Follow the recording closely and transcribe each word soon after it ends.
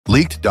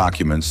Leaked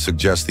documents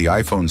suggest the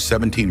iPhone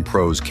 17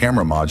 Pro's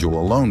camera module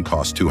alone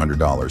costs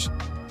 $200.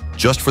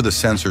 Just for the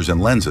sensors and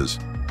lenses,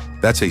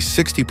 that's a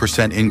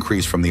 60%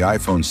 increase from the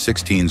iPhone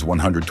 16's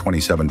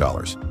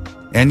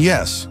 $127. And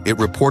yes, it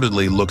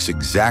reportedly looks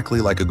exactly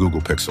like a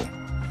Google Pixel.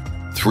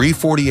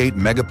 348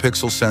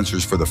 megapixel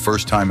sensors for the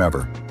first time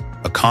ever,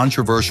 a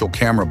controversial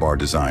camera bar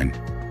design,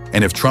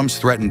 and if Trump's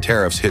threatened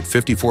tariffs hit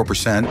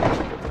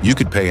 54%, you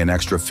could pay an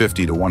extra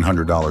 $50 to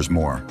 $100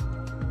 more.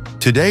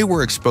 Today,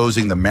 we're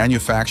exposing the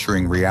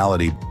manufacturing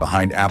reality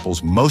behind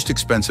Apple's most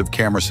expensive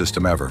camera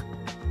system ever.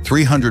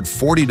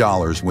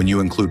 $340 when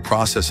you include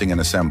processing and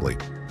assembly.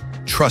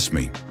 Trust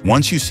me,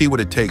 once you see what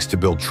it takes to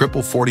build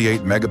triple 48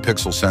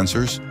 megapixel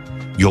sensors,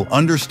 you'll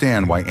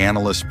understand why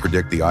analysts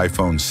predict the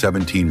iPhone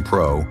 17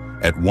 Pro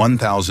at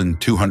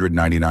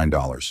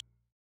 $1,299.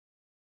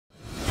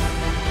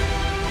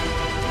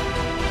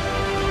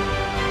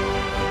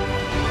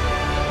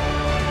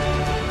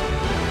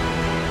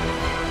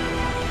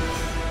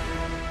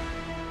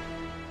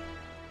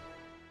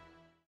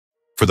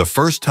 For the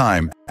first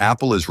time,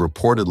 Apple is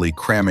reportedly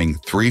cramming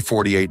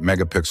 348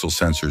 megapixel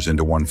sensors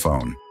into one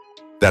phone.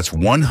 That's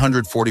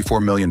 144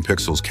 million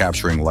pixels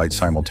capturing light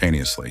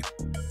simultaneously.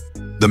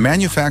 The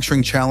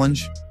manufacturing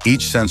challenge?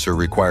 Each sensor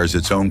requires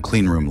its own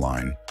cleanroom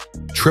line.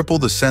 Triple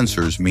the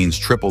sensors means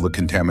triple the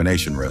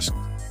contamination risk.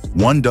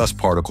 One dust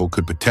particle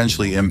could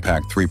potentially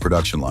impact 3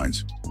 production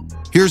lines.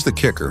 Here's the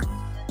kicker.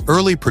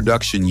 Early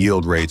production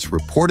yield rates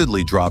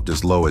reportedly dropped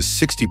as low as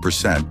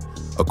 60%,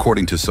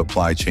 according to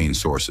supply chain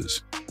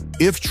sources.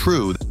 If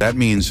true, that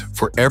means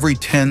for every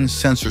 10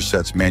 sensor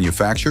sets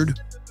manufactured,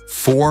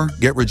 4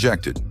 get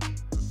rejected.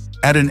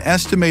 At an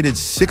estimated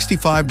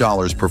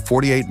 $65 per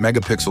 48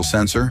 megapixel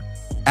sensor,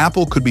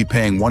 Apple could be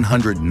paying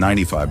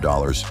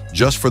 $195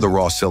 just for the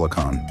raw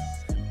silicon,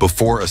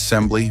 before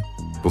assembly,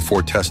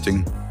 before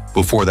testing,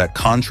 before that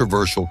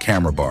controversial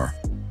camera bar.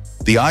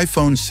 The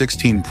iPhone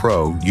 16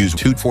 Pro used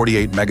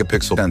 248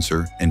 megapixel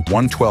sensor and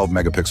 112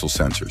 megapixel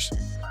sensors.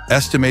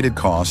 Estimated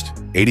cost,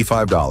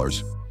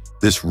 $85.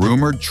 This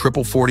rumored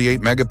triple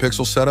 48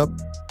 megapixel setup,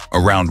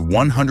 around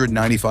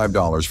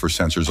 $195 for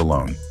sensors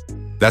alone.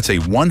 That's a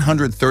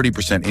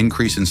 130%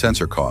 increase in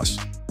sensor costs.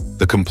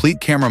 The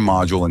complete camera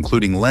module,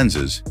 including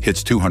lenses,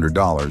 hits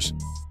 $200,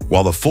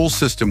 while the full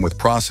system with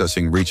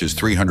processing reaches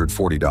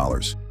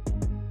 $340.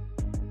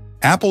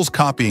 Apple's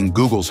copying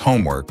Google's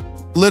homework,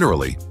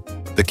 literally.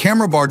 The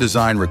camera bar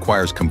design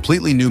requires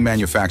completely new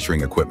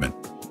manufacturing equipment.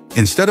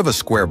 Instead of a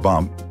square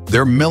bump,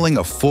 they're milling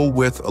a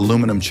full-width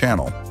aluminum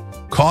channel.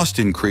 Cost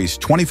increase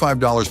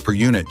 $25 per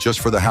unit just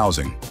for the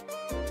housing.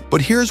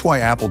 But here's why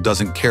Apple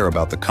doesn't care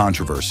about the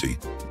controversy.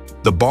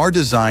 The bar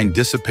design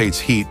dissipates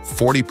heat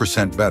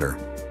 40% better.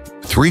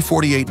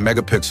 348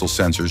 megapixel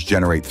sensors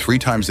generate 3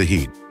 times the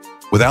heat.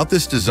 Without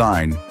this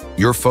design,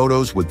 your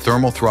photos would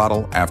thermal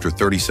throttle after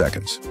 30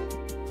 seconds.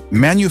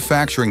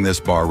 Manufacturing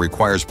this bar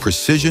requires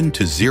precision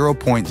to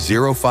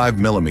 0.05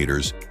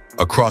 millimeters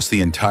across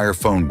the entire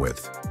phone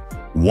width.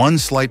 One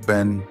slight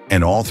bend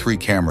and all 3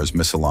 cameras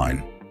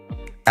misalign.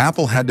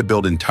 Apple had to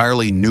build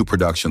entirely new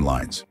production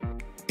lines.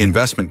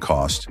 Investment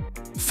cost,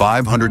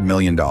 $500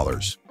 million.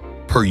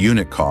 Per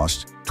unit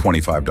cost,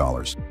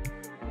 $25.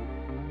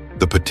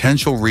 The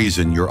potential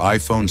reason your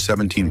iPhone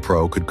 17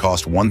 Pro could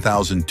cost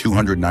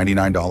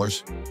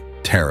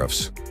 $1,299?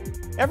 Tariffs.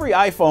 Every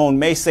iPhone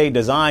may say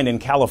designed in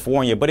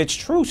California, but its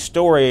true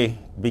story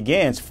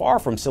begins far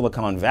from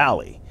Silicon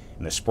Valley,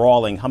 in the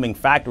sprawling, humming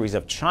factories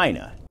of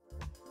China.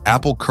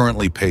 Apple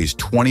currently pays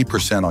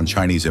 20% on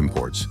Chinese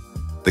imports.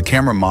 The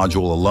camera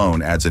module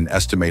alone adds an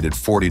estimated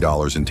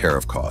 $40 in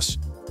tariff costs.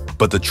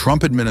 But the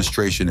Trump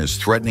administration is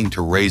threatening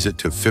to raise it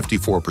to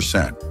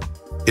 54%.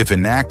 If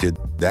enacted,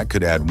 that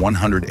could add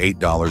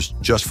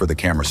 $108 just for the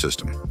camera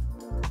system.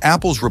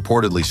 Apple's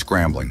reportedly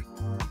scrambling.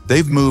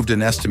 They've moved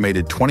an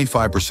estimated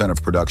 25%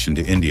 of production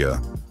to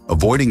India,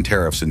 avoiding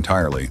tariffs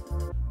entirely.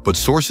 But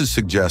sources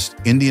suggest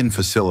Indian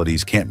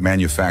facilities can't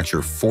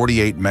manufacture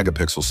 48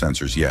 megapixel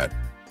sensors yet.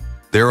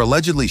 They're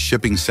allegedly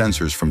shipping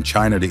sensors from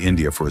China to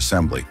India for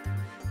assembly,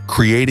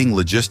 creating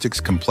logistics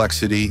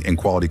complexity and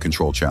quality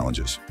control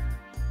challenges.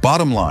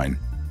 Bottom line,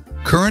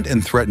 current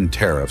and threatened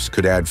tariffs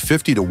could add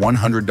 $50 to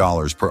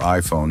 $100 per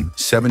iPhone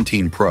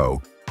 17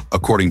 Pro,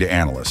 according to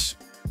analysts.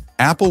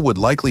 Apple would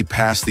likely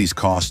pass these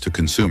costs to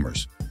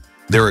consumers.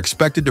 They're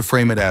expected to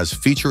frame it as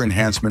feature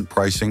enhancement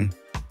pricing,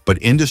 but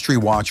industry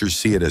watchers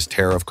see it as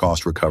tariff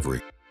cost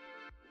recovery.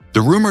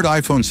 The rumored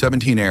iPhone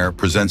 17 Air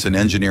presents an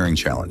engineering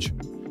challenge.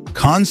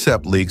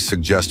 Concept leaks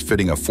suggest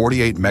fitting a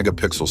 48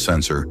 megapixel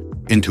sensor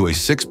into a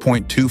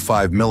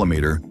 6.25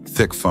 millimeter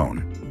thick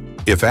phone.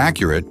 If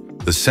accurate,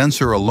 the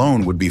sensor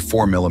alone would be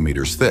 4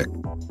 millimeters thick.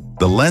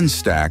 The lens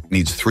stack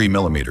needs 3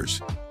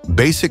 millimeters.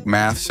 Basic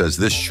math says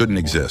this shouldn't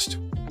exist.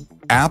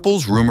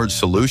 Apple's rumored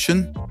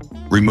solution?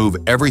 Remove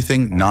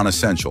everything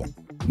non-essential.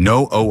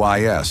 No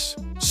OIS,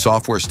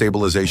 software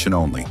stabilization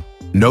only.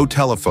 No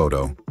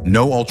telephoto,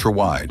 no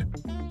ultra-wide.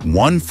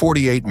 One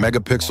 48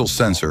 megapixel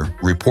sensor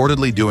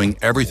reportedly doing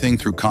everything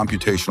through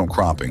computational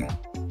cropping.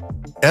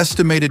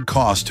 Estimated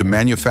cost to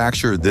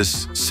manufacture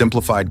this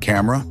simplified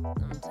camera?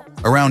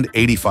 Around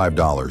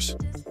 $85,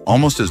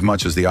 almost as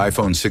much as the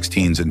iPhone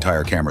 16's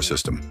entire camera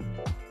system.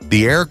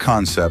 The Air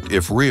concept,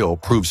 if real,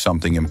 proves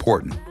something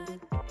important.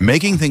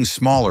 Making things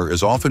smaller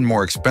is often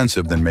more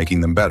expensive than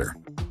making them better.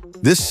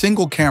 This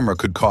single camera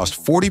could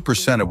cost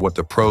 40% of what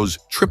the Pro's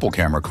triple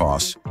camera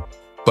costs,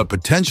 but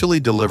potentially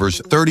delivers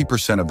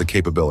 30% of the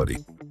capability.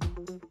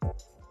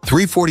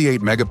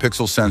 348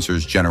 megapixel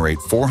sensors generate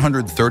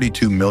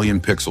 432 million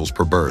pixels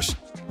per burst.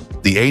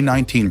 The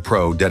A19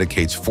 Pro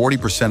dedicates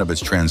 40% of its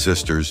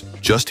transistors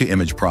just to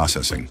image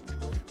processing.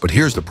 But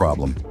here's the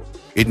problem.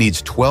 It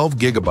needs 12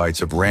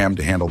 gigabytes of RAM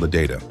to handle the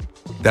data.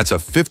 That's a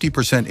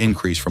 50%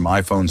 increase from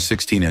iPhone's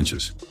 16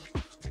 inches.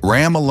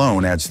 RAM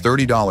alone adds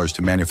 $30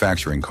 to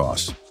manufacturing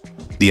costs.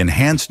 The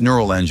enhanced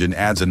neural engine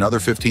adds another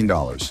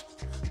 $15.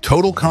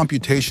 Total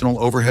computational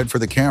overhead for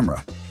the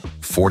camera,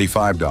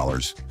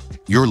 $45.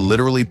 You're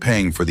literally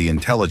paying for the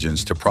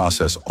intelligence to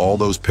process all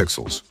those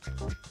pixels.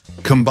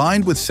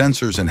 Combined with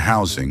sensors and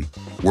housing,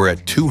 we're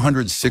at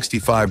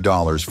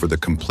 $265 for the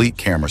complete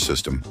camera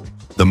system,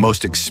 the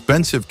most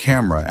expensive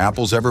camera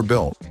Apple's ever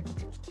built.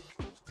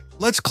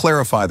 Let's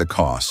clarify the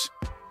costs.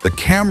 The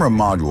camera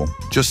module,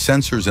 just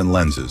sensors and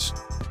lenses,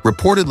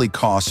 reportedly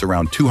costs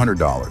around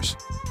 $200.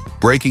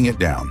 Breaking it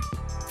down,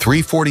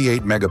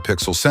 348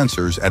 megapixel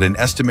sensors at an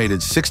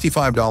estimated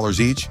 $65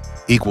 each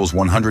equals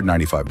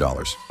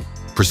 $195.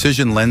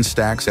 Precision lens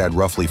stacks add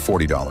roughly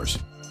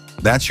 $40.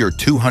 That's your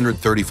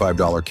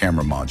 $235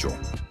 camera module.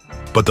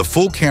 But the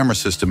full camera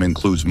system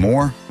includes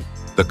more.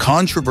 The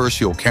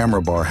controversial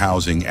camera bar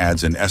housing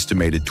adds an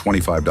estimated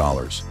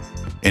 $25.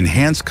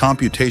 Enhanced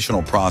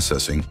computational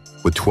processing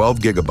with 12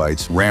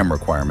 gigabytes RAM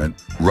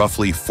requirement,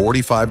 roughly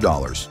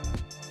 $45.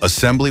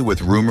 Assembly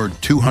with rumored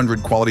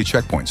 200 quality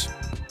checkpoints,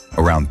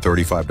 around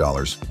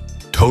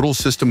 $35. Total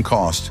system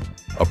cost,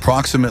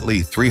 approximately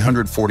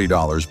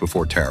 $340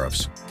 before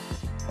tariffs.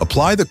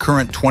 Apply the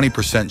current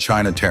 20%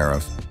 China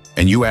tariff,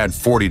 and you add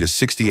 $40 to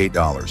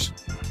 $68.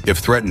 If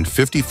threatened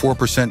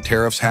 54%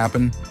 tariffs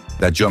happen,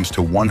 that jumps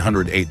to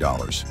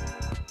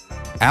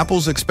 $108.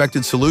 Apple's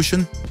expected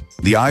solution?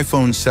 The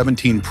iPhone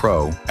 17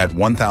 Pro at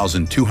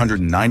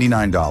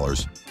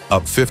 $1,299,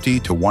 up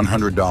 $50 to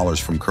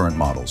 $100 from current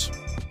models.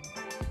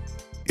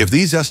 If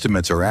these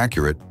estimates are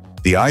accurate,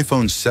 the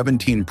iPhone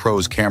 17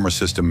 Pro's camera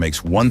system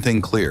makes one thing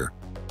clear: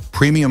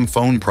 premium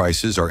phone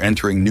prices are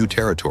entering new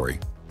territory.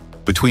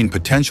 Between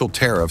potential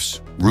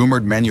tariffs,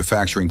 rumored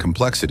manufacturing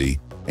complexity,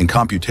 and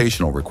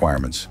computational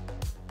requirements,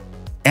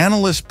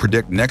 analysts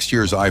predict next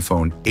year's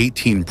iPhone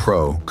 18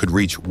 Pro could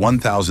reach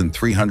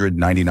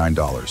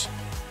 $1,399.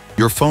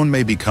 Your phone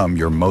may become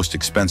your most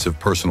expensive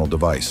personal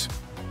device.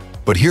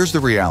 But here's the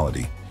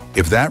reality.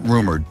 If that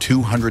rumored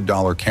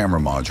 $200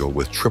 camera module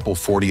with triple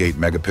 48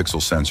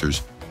 megapixel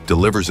sensors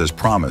delivers as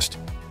promised,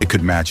 it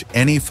could match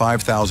any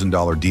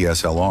 $5,000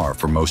 DSLR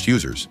for most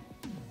users.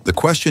 The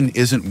question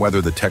isn't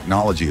whether the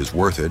technology is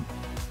worth it,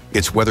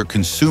 it's whether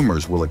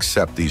consumers will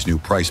accept these new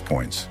price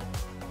points.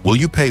 Will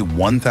you pay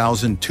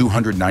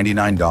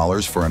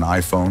 $1,299 for an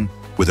iPhone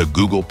with a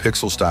Google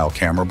Pixel-style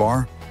camera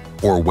bar?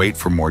 Or wait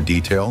for more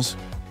details?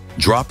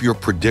 Drop your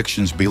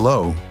predictions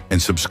below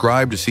and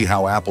subscribe to see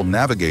how Apple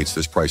navigates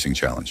this pricing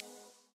challenge.